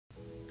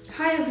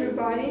Hi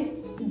everybody,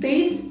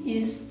 this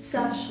is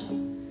Sasha,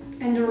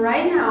 and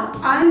right now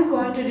I'm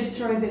going to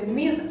destroy the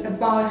myth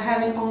about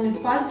having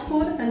only fast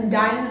food and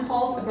dining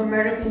halls of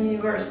American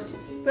universities.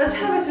 Let's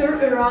have a tour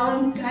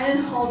around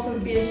dining halls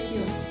of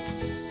BSU.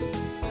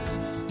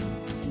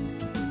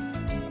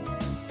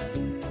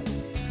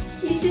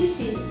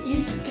 ECC,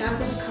 East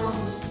Campus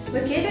Campus.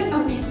 Located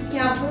on East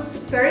Campus,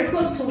 very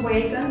close to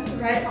Wagon,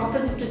 right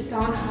opposite the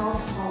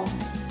Stonehouse Hall.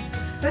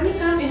 When you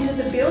come into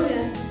the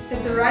building,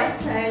 at the right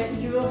side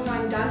you will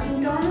find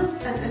Dunkin'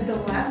 Donuts and at the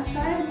left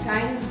side,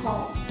 dining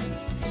hall.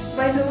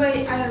 By the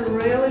way, I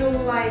really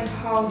like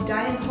how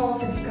dining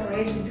halls are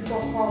decorated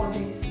before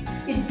holidays.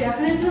 It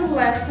definitely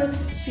lets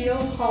us feel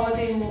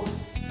holiday mood.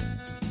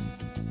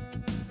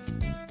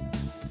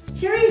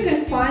 Here you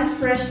can find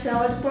fresh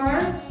salad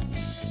bar,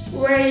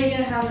 where you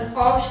can have an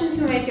option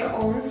to make your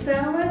own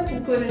salad,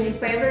 including your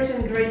favorite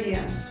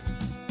ingredients.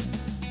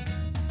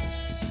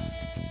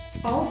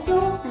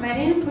 Also,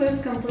 menu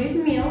includes complete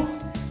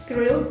meals,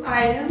 grilled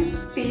items,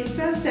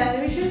 pizza,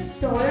 sandwiches,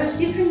 soda,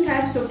 different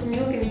types of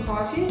milk and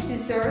coffee,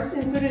 desserts,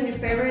 including your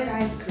favorite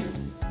ice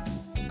cream.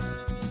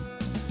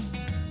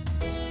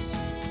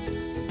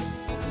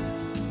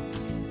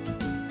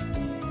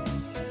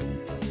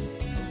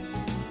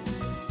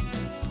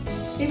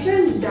 If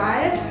you're on a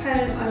diet,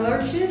 having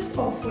allergies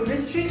or food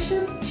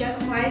restrictions, check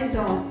My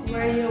Zone,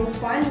 where you'll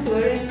find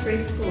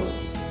gluten-free food.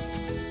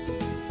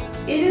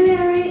 Eating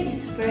area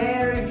is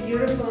very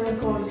beautiful and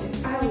cozy.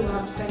 I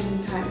love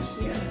spending time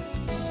here.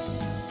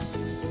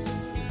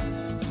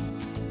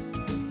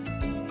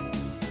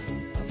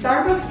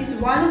 Starbucks is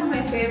one of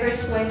my favorite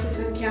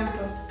places on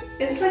campus.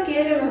 It's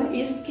located on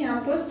East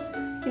Campus,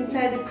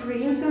 inside the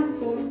Crimson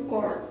Food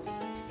Court.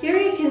 Here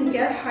you can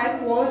get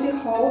high-quality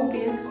whole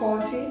bean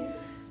coffee,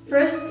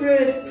 fresh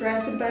brewed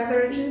espresso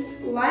beverages,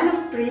 line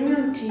of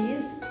premium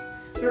teas,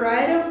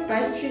 variety of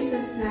pastries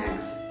and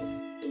snacks.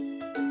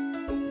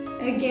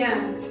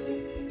 Again,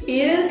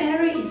 eating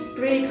area is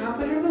pretty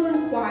comfortable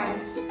and quiet.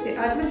 The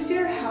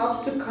atmosphere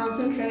helps to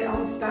concentrate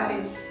on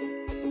studies.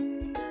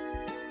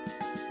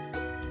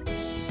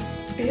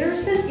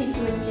 Peterson is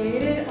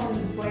located on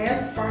the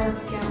west part of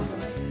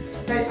campus,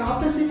 right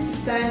opposite to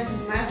Science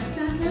and Math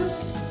Center,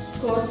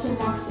 close to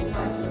Maxwell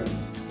Library.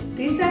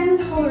 This dining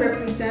hall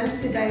represents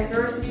the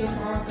diversity of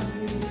our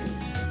community.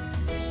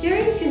 Here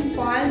you can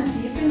find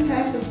different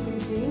types of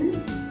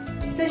cuisine,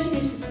 such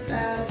dishes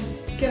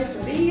as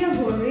quesadilla,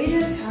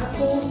 burrito,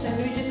 tacos,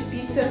 sandwiches,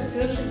 pizza,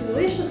 sushi,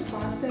 delicious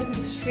pasta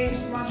with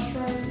shrimps,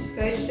 mushrooms,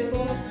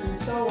 vegetables, and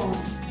so on.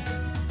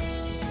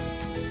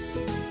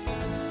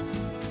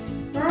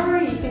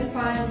 Moreover, you can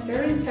find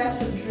various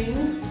types of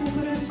drinks,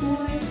 including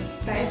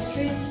smoothies,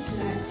 pastries,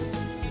 snacks.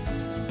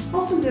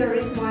 Also, there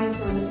is My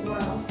Zone as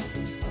well.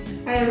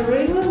 I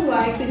really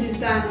like the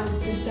design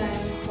of this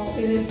dining hall.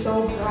 It is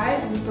so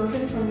bright and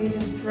perfect for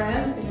meeting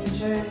friends and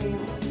enjoy a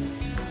meal.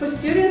 For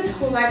students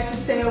who like to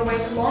stay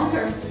awake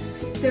longer,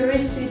 there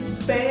is a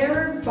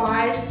Bear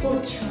Bite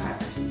food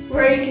truck,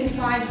 where you can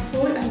find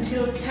food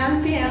until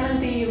 10 p.m. in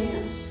the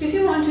evening. If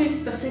you want to eat a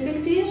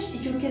specific dish,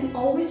 you can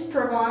always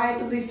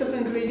provide a list of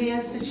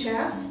ingredients to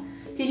chefs,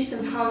 teach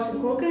them how to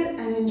cook it,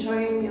 and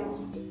enjoy a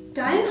meal.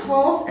 Dining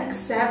halls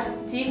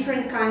accept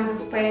different kinds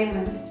of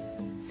payment,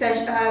 such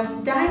as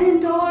dining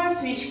dollars,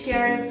 which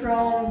carry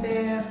from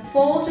the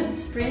fall to the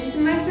spring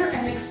semester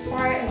and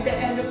expire at the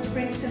end of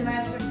spring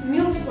semester.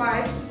 Meal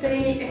swipes,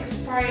 they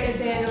expire at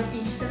the end of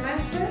each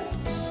semester.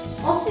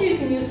 Also, you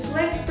can use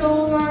Flex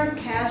Dollar,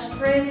 cash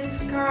credit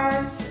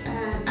cards,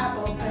 and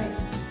Apple Pay.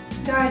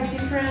 There are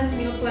different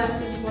meal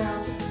plans as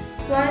well: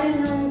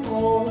 platinum,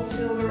 gold,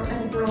 silver,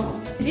 and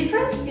bronze. The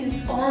difference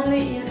is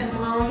only in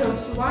amount of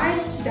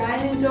swipes,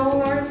 dining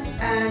dollars,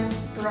 and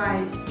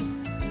price.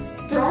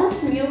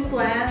 Bronze meal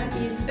plan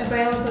is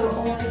available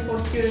only for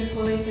students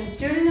who live in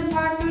student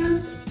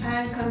apartments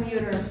and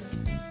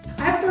commuters.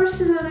 I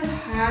personally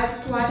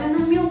had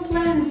platinum meal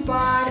plan,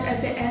 but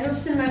at the end of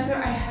semester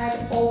I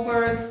had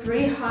over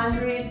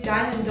 300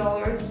 dining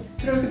dollars.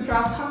 Through the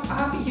Grubhub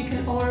app, you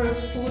can order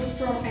food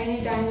from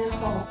any dining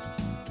hall.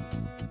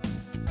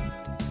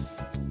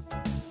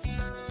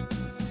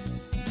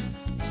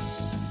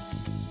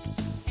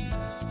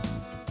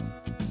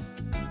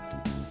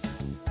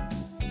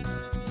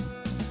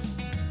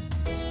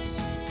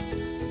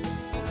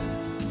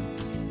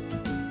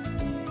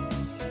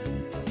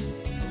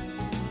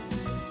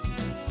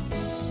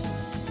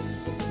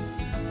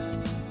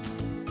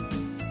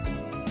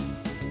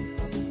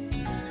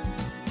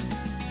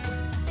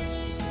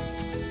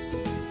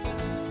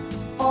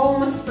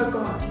 Almost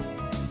forgot.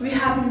 We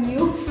have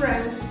new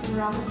friends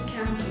around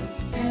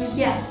campus. And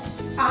yes,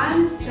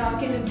 I'm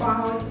talking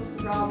about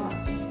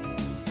robots.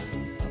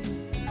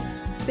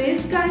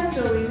 These guys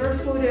deliver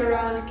food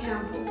around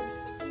campus.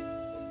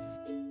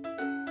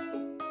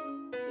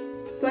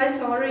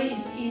 Place order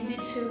is easy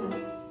too.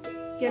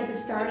 Get the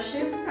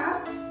Starship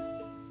app,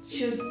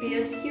 choose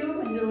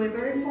BSU and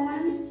delivery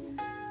point,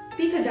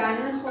 pick a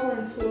dining hall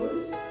and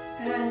food,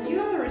 and you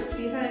will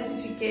receive a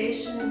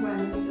notification when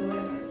it's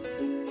delivered.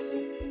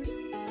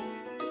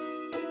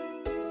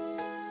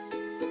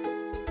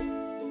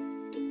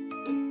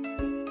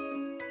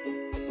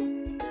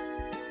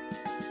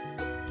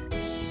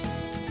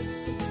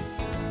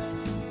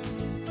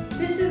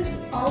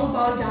 all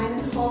about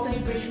dining halls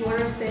at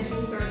Bridgewater State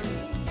University.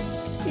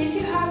 If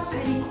you have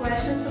any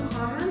questions or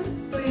comments,